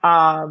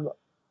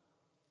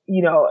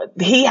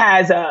 he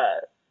has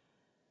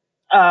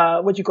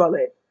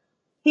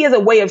he has a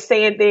way of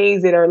saying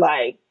things that are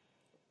like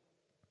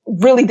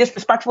really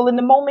disrespectful in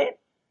the moment.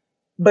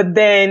 But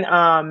then,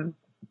 I'm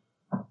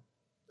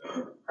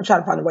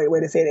trying to find a way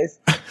to say this.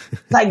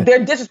 Like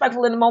they're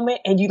disrespectful in the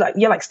moment and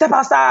you're like, step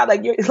outside.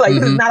 Like it's like,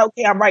 this is not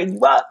okay. I'm writing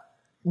you up.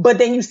 But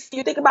then you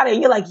think about it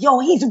and you're like, yo,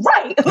 he's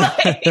right.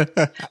 Like,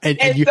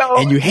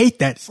 and you hate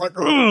that. It's like,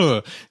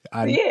 ugh.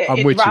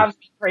 It drives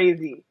me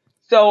crazy.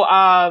 So,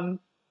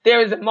 there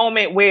was a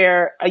moment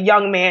where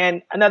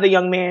another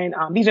young man,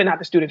 these are not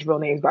the students' real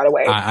names, by the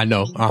way. I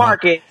know.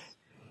 Marcus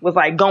was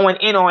like going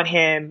in on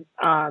him.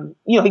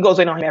 He goes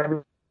in on him every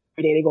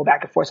day. They go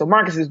back and forth. So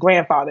Marcus's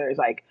grandfather is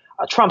like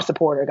a Trump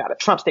supporter, got a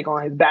Trump sticker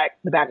on his back,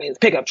 the back of his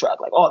pickup truck,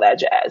 like all that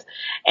jazz.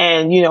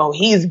 And, you know,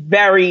 he's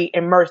very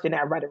immersed in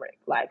that rhetoric,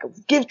 like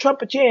give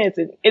Trump a chance.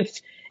 And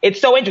it's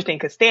so interesting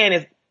because Stan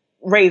is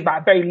raised by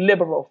a very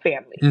liberal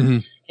family. Mm-hmm.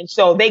 And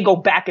so they go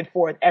back and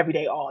forth every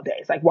day, all day.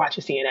 It's like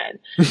watching CNN.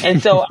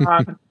 And so,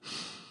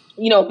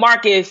 you know,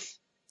 Marcus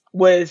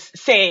was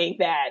saying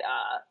that,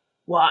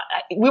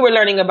 we were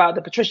learning about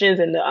the patricians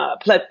and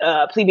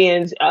the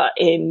plebeians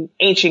in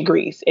ancient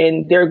Greece,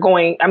 and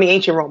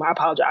ancient Rome, I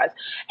apologize.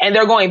 And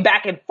they're going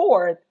back and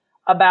forth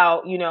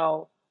about, you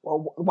know,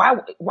 well, why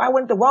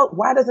shouldn't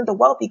the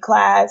wealthy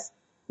class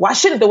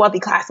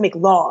make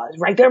laws,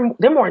 right?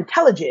 They're more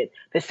intelligent.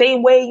 The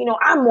same way, you know,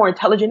 I'm more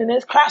intelligent in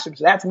this classroom.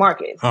 So that's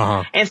Marcus.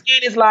 Uh-huh. And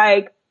Stan is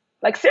like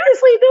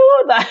seriously,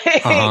 dude?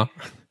 Like, uh-huh.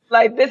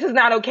 Like, this is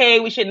not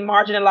okay. We shouldn't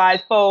marginalize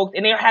folks.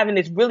 And they're having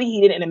this really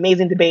heated and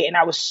amazing debate. And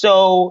I was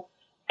so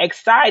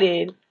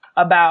excited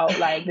about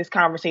like this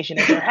conversation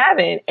that they're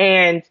having.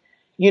 And,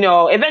 you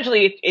know,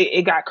 eventually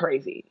it got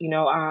crazy. You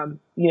know,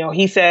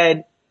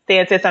 Stan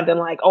said something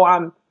like, oh,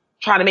 I'm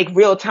trying to make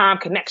real time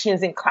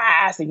connections in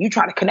class and you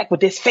try to connect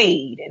with this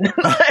fade. And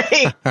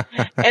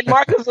and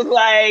Marcus was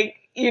like,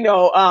 you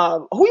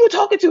know, who you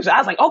talking to? So I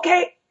was like,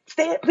 okay,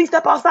 Stan, please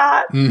step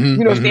outside. Mm-hmm,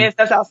 you know, mm-hmm. Stan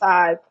steps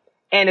outside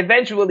and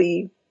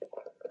eventually,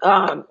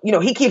 you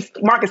know,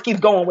 Marcus keeps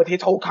going with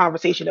his whole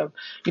conversation of,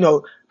 you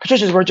know,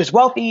 patricians were just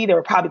wealthy. They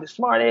were probably the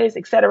smartest,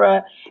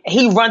 etc. And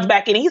he runs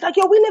back in and he's like,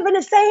 yo, we live in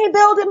the same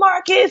building,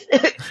 Marcus.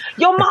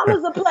 Your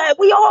mama's a pleb.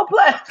 We all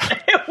plebs.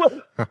 It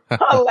was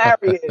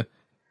hilarious.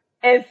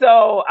 And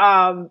so,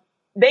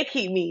 they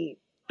keep me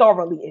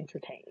thoroughly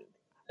entertained.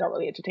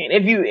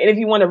 If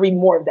you want to read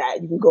more of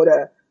that, you can go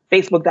to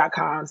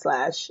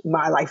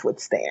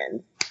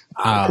facebook.com/mylifewithstan.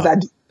 Cause I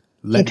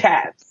do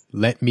tabs.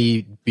 Let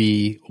me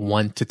be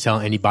one to tell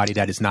anybody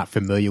that is not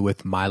familiar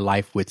with My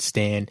Life with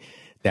Stan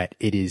that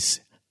it is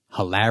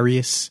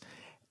hilarious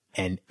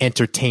and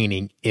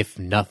entertaining, if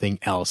nothing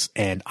else.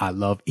 And I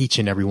love each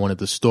and every one of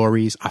the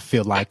stories. I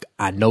feel like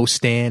I know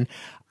Stan.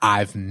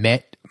 I've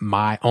met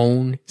my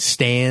own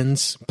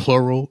Stans,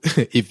 plural,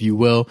 if you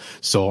will.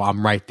 So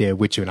I'm right there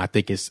with you. And I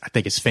think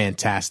it's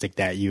fantastic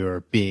that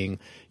you're being,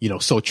 you know,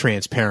 so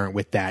transparent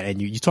with that.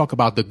 And you talk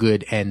about the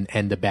good and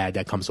the bad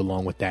that comes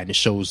along with that. And it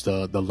shows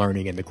the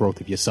learning and the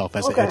growth of yourself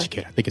as an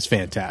educator. I think it's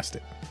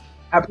fantastic.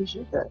 I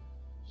appreciate that.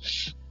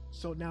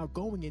 So now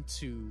going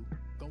into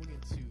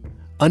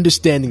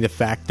understanding the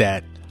fact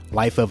that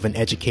life of an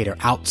educator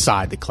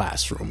outside the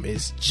classroom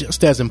is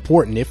just as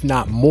important, if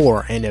not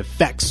more, and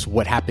affects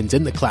what happens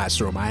in the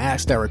classroom. I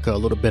asked Erica a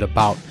little bit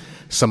about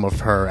some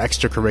of her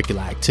extracurricular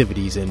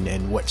activities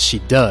and what she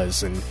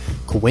does. And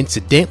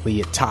coincidentally,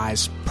 it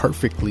ties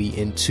perfectly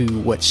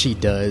into what she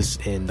does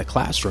in the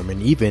classroom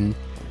and even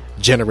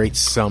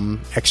generates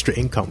some extra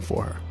income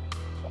for her.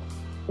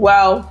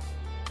 Well,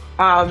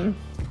 I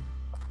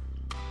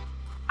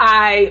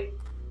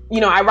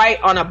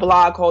write on a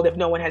blog called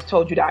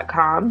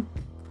ifnoonehastoldyou.com.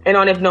 And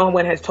on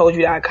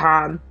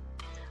ifnoonehastoldyou.com,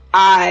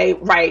 I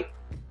write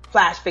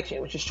flash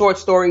fiction, which is short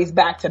stories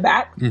back to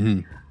back,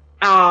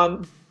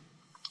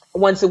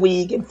 once a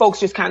week. And folks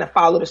just kind of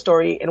follow the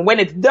story. And when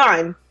it's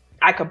done,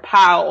 I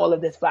compile all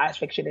of this flash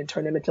fiction and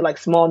turn them into like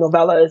small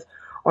novellas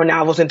or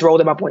novels and throw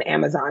them up on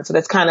Amazon. So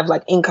that's kind of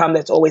like income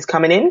that's always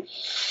coming in,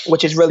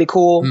 which is really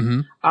cool.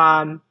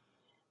 Mm-hmm.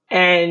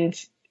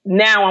 And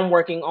now I'm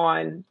working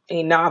on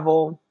a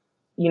novel,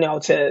 you know,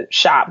 to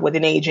shop with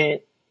an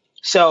agent.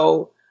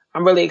 So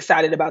I'm really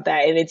excited about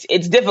that. And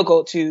it's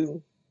difficult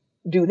to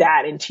do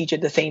that and teach at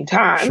the same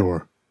time.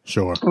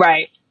 Sure.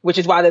 Right. Which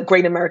is why the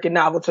Great American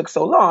Novel took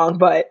so long.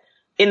 But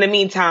in the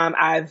meantime,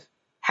 I've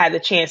had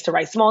the chance to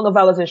write small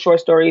novellas and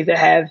short stories that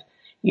have,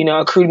 you know,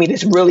 accrued me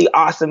this really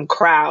awesome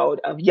crowd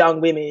of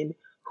young women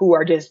who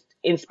are just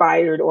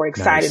inspired or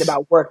excited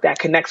about work that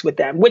connects with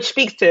them, which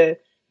speaks to,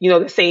 you know,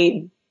 the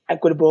same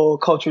equitable,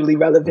 culturally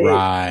relevant.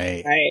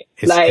 Right.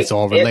 It's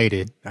all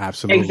related.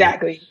 Absolutely.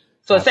 Exactly.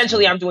 So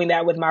essentially I'm doing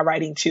that with my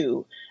writing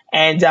too.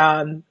 And,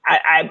 I'm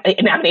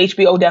an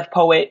HBO deaf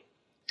poet,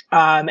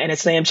 and a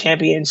slam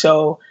champion.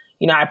 So,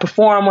 you know, I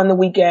perform on the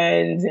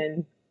weekends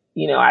and,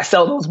 you know, I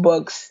sell those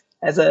books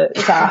as a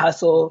side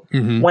hustle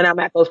when I'm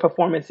at those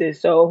performances.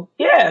 So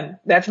yeah,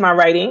 that's my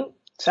writing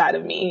side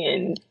of me.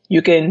 And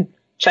you can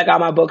check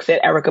out my books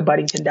at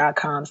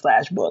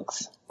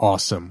ericabuddington.com/books.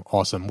 Awesome.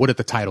 What are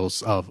the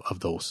titles of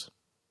those?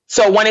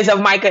 So one is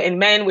Of Micah and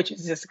Men, which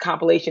is just a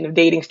compilation of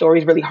dating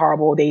stories, really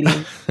horrible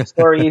dating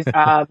stories.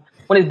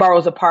 One is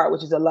Burrows Apart,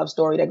 which is a love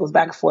story that goes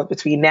back and forth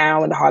between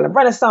now and the Harlem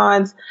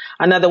Renaissance.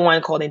 Another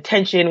one called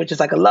Intention, which is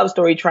like a love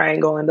story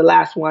triangle. And the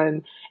last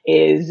one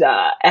is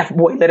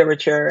F-boy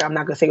literature. I'm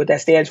not going to say what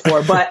that stands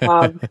for, but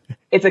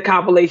it's a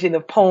compilation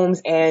of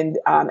poems and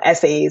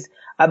essays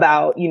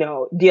about, you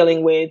know,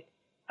 dealing with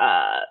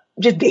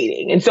just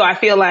dating. And so I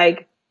feel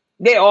like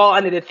they're all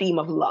under the theme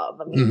of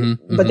love. I mean,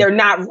 but they're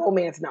not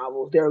romance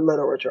novels. They're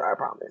literature, I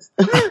promise.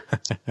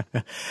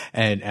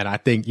 And I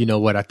think, you know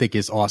what, I think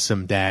it's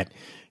awesome that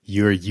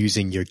you're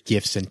using your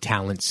gifts and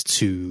talents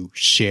to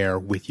share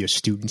with your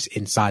students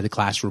inside the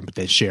classroom, but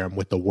then share them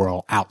with the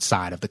world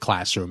outside of the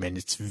classroom. And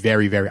it's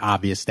very, very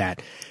obvious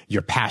that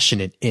you're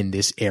passionate in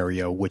this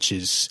area, which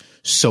is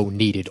so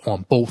needed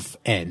on both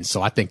ends.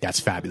 So I think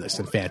that's fabulous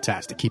and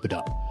fantastic. Keep it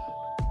up.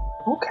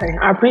 Okay.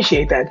 I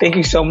appreciate that. Thank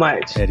you so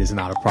much. That is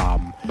not a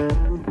problem.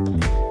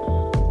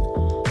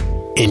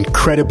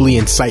 Incredibly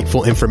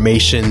insightful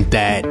information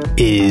that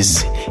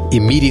is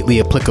immediately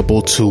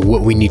applicable to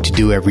what we need to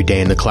do every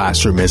day in the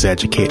classroom as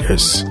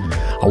educators.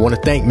 I want to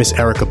thank Miss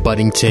Erica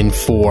Buddington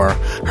for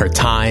her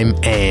time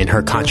and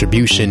her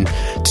contribution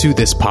to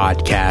this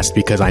podcast,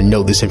 because I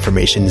know this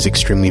information is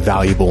extremely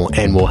valuable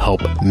and will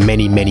help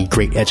many, many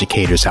great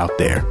educators out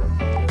there.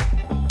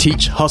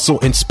 Teach, Hustle,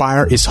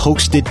 Inspire is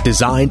hosted,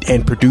 designed,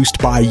 and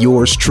produced by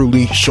yours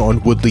truly,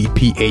 Sean Woodley,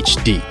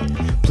 PhD.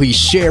 Please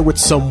share with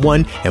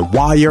someone, and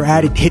while you're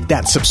at it, hit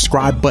that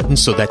subscribe button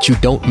so that you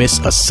don't miss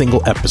a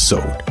single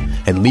episode.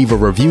 And leave a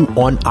review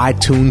on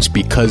iTunes,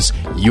 because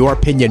your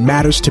opinion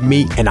matters to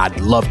me, and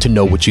I'd love to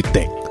know what you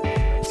think.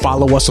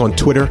 Follow us on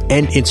Twitter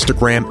and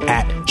Instagram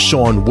at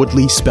Sean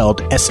Woodley,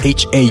 spelled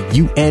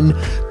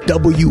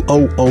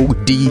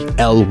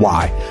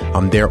ShaunWoodley.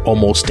 I'm there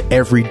almost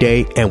every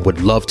day and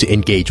would love to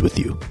engage with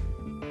you.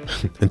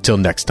 Until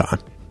next time.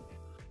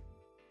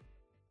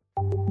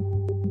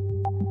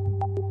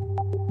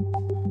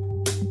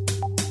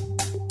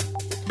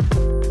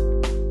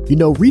 You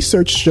know,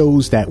 research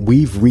shows that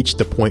we've reached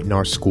the point in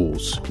our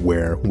schools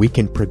where we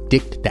can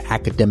predict the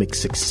academic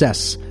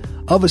success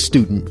of a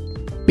student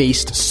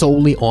based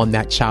solely on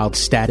that child's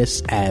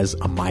status as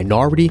a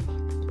minority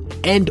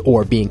and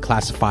or being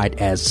classified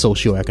as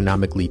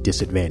socioeconomically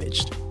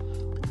disadvantaged.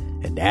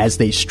 And as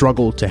they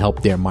struggle to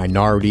help their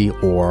minority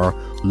or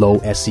low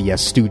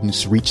SES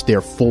students reach their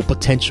full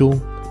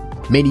potential,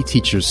 many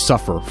teachers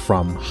suffer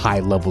from high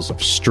levels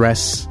of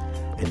stress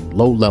and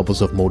low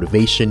levels of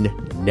motivation,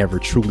 never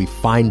truly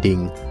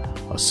finding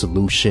a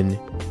solution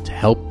to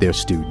help their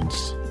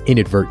students,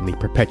 inadvertently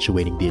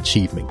perpetuating the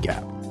achievement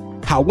gap.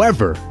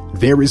 However,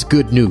 there is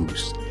good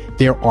news.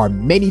 There are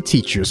many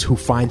teachers who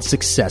find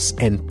success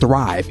and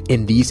thrive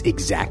in these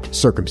exact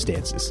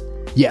circumstances.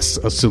 Yes,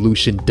 a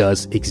solution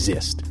does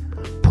exist.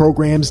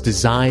 Programs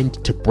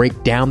designed to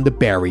break down the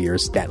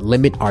barriers that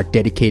limit our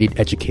dedicated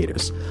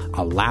educators,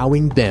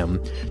 allowing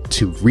them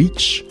to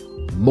reach,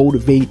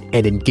 motivate,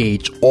 and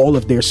engage all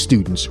of their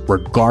students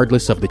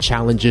regardless of the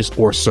challenges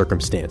or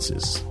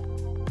circumstances.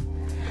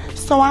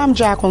 So I'm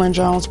Jacqueline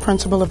Jones,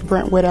 principal of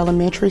Brentwood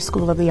Elementary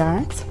School of the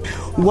Arts.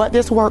 What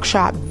this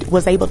workshop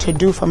was able to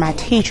do for my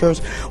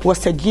teachers was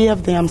to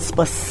give them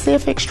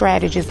specific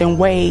strategies and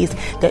ways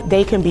that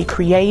they can be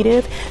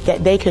creative,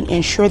 that they can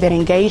ensure that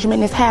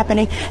engagement is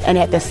happening, and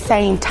at the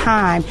same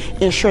time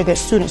ensure that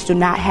students do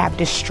not have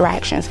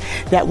distractions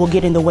that will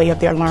get in the way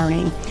of their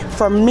learning.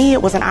 For me,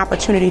 it was an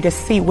opportunity to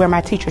see where my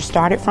teachers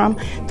started from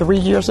 3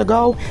 years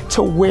ago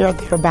to where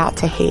they're about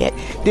to head.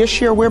 This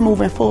year, we're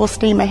moving full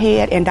steam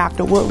ahead, and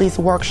Dr. Woodley's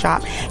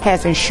workshop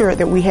has ensured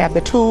that we have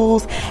the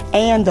tools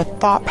and the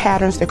thought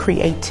patterns, the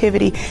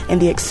creativity,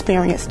 and the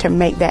experience to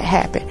make that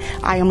happen.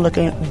 I am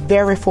looking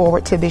very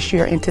forward to this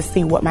year and to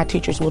see what my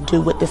teachers will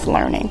do with this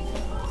learning.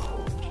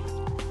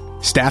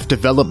 Staff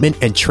development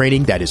and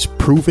training that is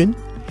proven,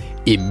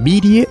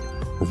 immediate,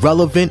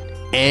 relevant,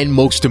 and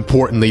most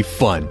importantly,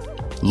 fun.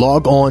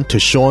 Log on to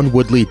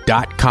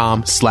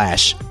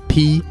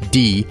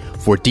SeanWoodley.com/PD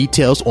for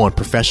details on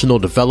professional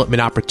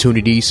development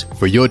opportunities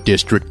for your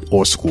district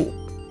or school.